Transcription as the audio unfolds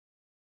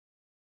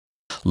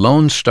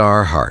Lone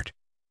Star Heart,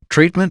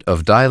 treatment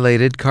of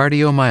dilated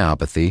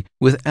cardiomyopathy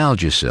with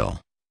Algisyl.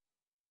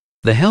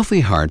 The healthy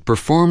heart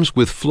performs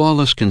with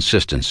flawless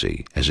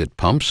consistency as it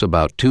pumps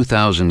about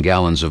 2,000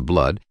 gallons of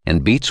blood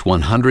and beats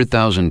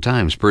 100,000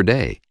 times per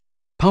day.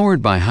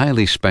 Powered by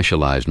highly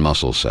specialized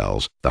muscle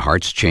cells, the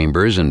heart's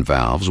chambers and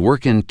valves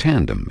work in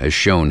tandem as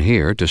shown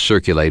here to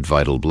circulate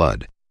vital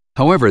blood.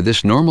 However,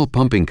 this normal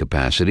pumping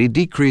capacity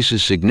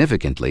decreases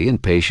significantly in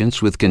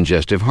patients with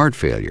congestive heart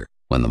failure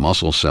when the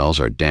muscle cells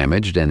are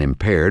damaged and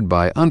impaired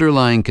by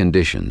underlying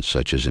conditions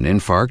such as an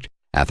infarct,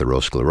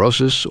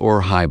 atherosclerosis,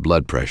 or high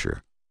blood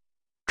pressure.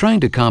 Trying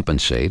to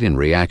compensate in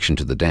reaction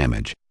to the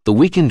damage, the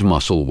weakened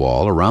muscle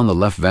wall around the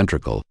left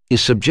ventricle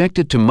is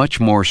subjected to much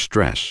more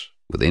stress.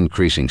 With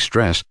increasing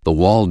stress, the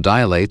wall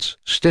dilates,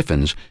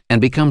 stiffens, and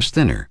becomes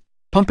thinner.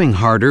 Pumping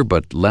harder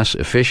but less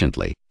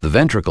efficiently, the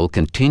ventricle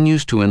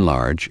continues to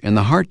enlarge and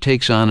the heart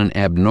takes on an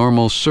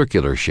abnormal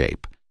circular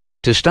shape.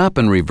 To stop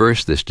and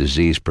reverse this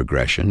disease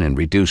progression and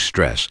reduce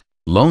stress,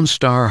 Lone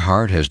Star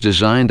Heart has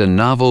designed a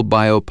novel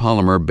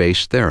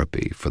biopolymer-based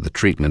therapy for the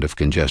treatment of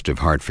congestive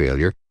heart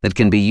failure that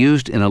can be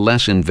used in a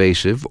less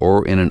invasive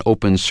or in an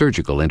open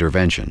surgical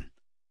intervention.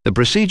 The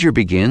procedure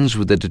begins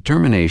with the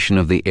determination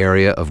of the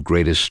area of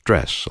greatest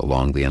stress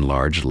along the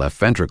enlarged left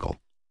ventricle.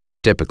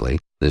 Typically,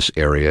 this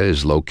area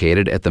is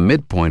located at the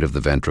midpoint of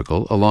the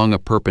ventricle along a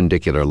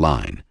perpendicular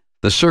line.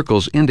 The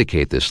circles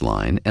indicate this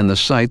line and the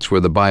sites where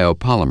the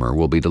biopolymer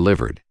will be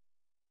delivered.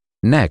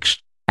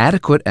 Next,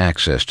 adequate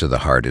access to the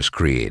heart is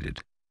created.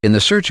 In the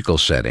surgical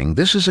setting,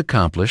 this is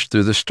accomplished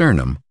through the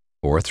sternum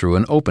or through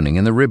an opening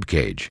in the rib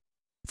cage.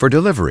 For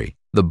delivery,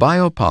 the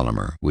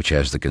biopolymer, which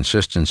has the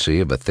consistency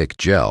of a thick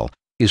gel,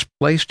 is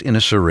placed in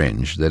a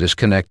syringe that is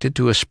connected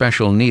to a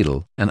special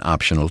needle and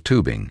optional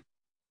tubing.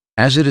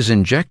 As it is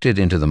injected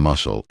into the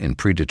muscle in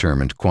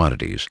predetermined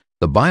quantities,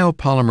 the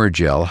biopolymer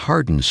gel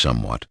hardens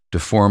somewhat to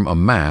form a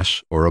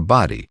mass or a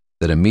body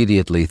that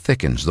immediately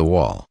thickens the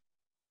wall.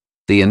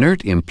 The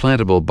inert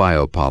implantable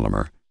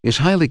biopolymer is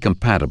highly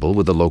compatible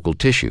with the local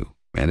tissue,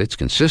 and its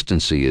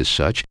consistency is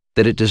such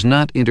that it does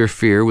not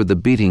interfere with the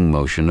beating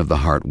motion of the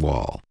heart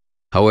wall.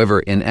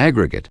 However, in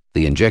aggregate,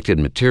 the injected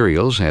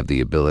materials have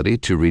the ability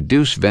to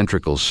reduce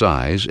ventricle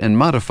size and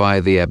modify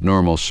the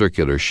abnormal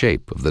circular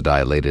shape of the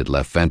dilated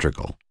left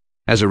ventricle.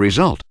 As a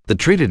result, the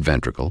treated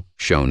ventricle,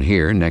 shown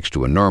here next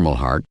to a normal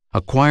heart,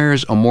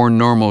 acquires a more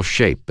normal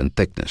shape and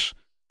thickness.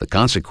 The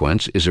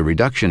consequence is a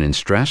reduction in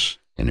stress,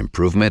 an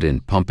improvement in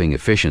pumping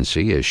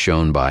efficiency as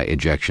shown by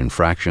ejection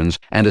fractions,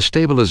 and a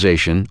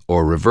stabilization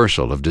or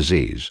reversal of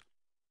disease.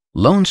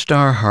 Lone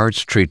Star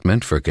Heart's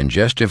treatment for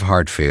congestive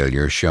heart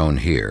failure, shown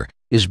here,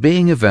 is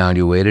being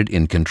evaluated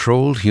in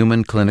controlled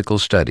human clinical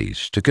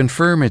studies to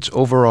confirm its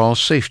overall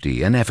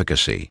safety and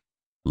efficacy.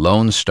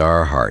 Lone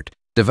Star Heart,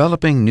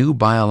 developing new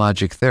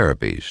biologic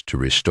therapies to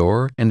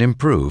restore and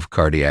improve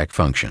cardiac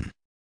function.